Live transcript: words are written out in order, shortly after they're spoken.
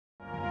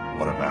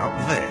What about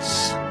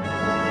this?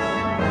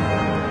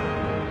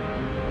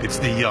 It's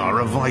the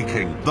Jahre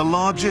Viking, the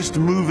largest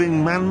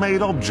moving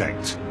man-made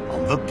object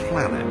on the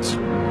planet.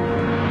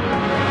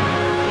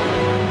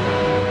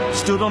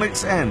 Stood on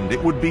its end,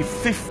 it would be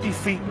 50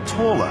 feet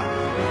taller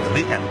than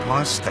the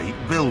Empire State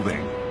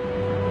Building.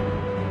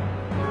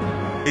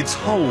 Its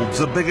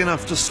holds are big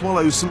enough to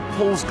swallow St.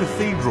 Paul's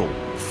Cathedral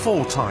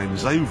 4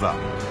 times over.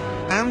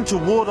 And to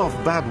ward off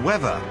bad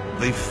weather,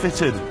 they've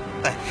fitted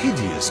a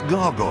hideous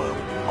gargoyle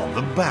on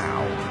the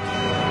bow.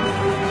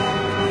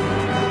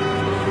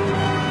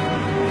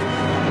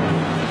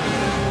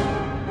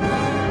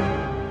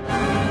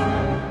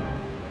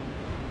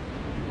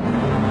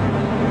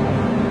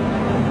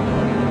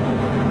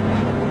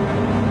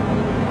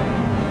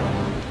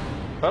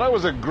 Well, that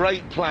was a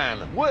great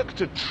plan. Work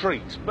to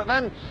treat. But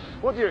then,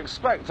 what do you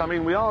expect? I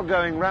mean, we are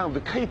going round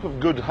the Cape of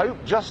Good Hope,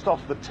 just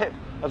off the tip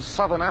of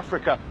southern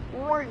Africa,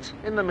 right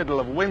in the middle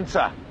of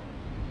winter.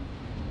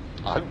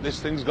 I hope this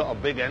thing's got a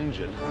big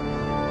engine.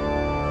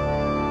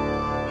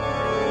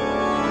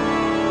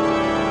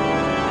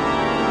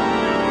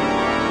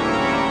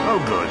 Oh,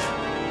 good.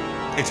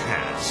 It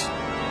has.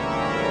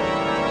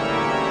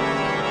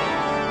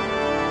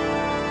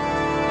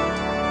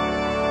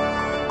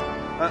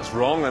 That's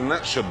wrong, and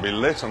that should be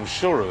lit, I'm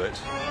sure of it.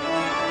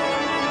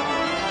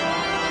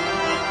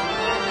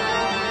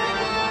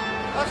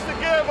 That's the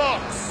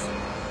gearbox.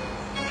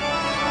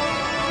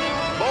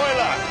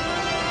 Boiler.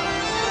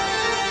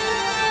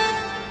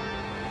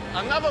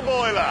 Another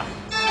boiler.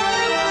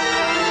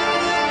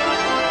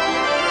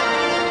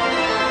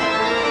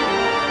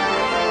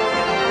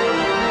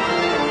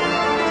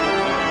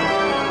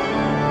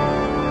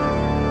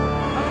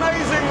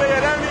 Amazingly,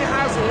 it only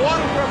has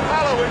one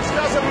propeller, which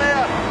does a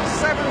mere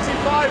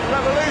 75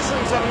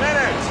 revolutions a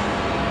minute,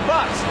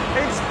 but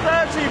it's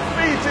 30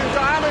 feet in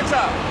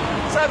diameter,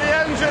 so the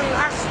engine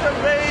has to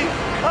be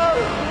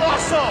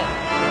colossal.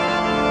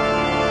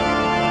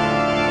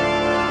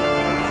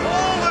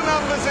 All the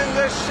numbers in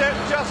this ship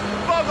just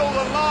boggle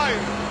the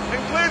mind,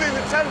 including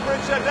the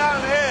temperature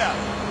down here,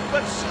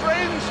 but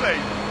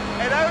strangely,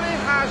 it only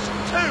has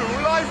 2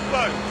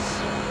 lifeboats.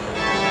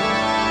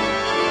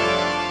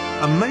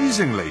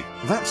 Amazingly,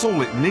 that's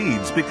all it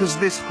needs, because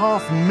this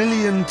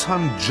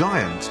half-million-ton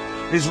giant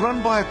is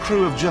run by a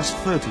crew of just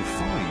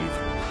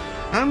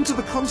 35. And to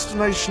the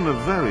consternation of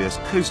various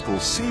coastal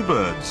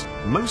seabirds,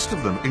 most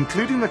of them,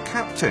 including the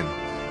captain,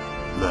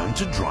 learned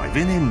to drive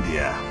in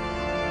India.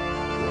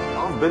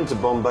 I've been to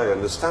Bombay,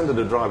 and the standard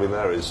of driving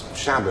there is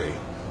shabby.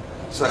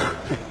 So,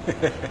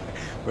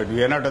 but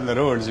we are not on the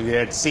roads, we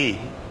are at sea.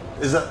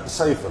 Is that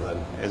safer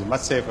then? It's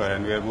much safer,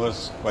 and we are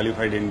most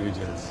qualified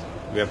individuals.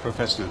 We are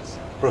professionals.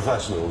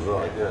 Professionals,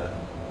 right, yeah.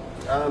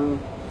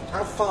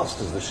 How fast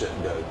does the ship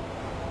go?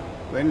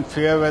 When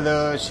fair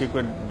weather, she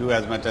could do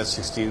as much as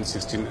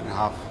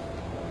 16.5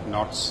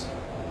 knots.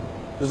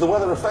 Does the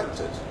weather affect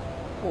it?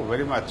 Oh,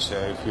 very much.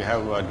 If you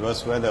have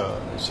adverse weather,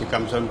 she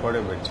comes on quite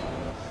a bit.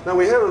 Now,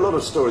 we hear a lot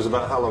of stories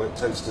about how long it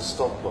takes to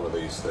stop one of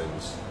these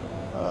things.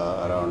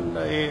 Around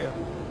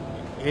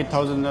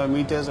 8,000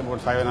 meters, about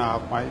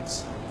 5.5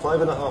 miles.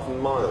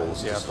 5.5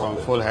 miles Yeah, to stop from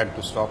it. full head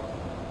to stop.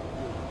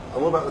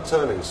 And what about the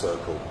turning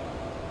circle?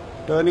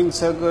 Turning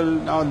circle,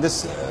 now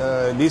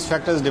these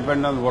factors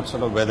depend on what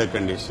sort of weather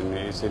condition.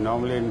 You see,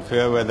 normally in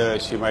fair weather,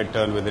 she might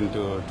turn within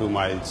 2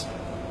 miles.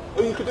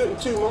 Oh, you could do it in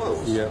 2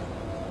 miles? Yeah.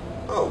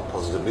 Oh,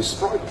 positively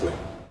sprightly.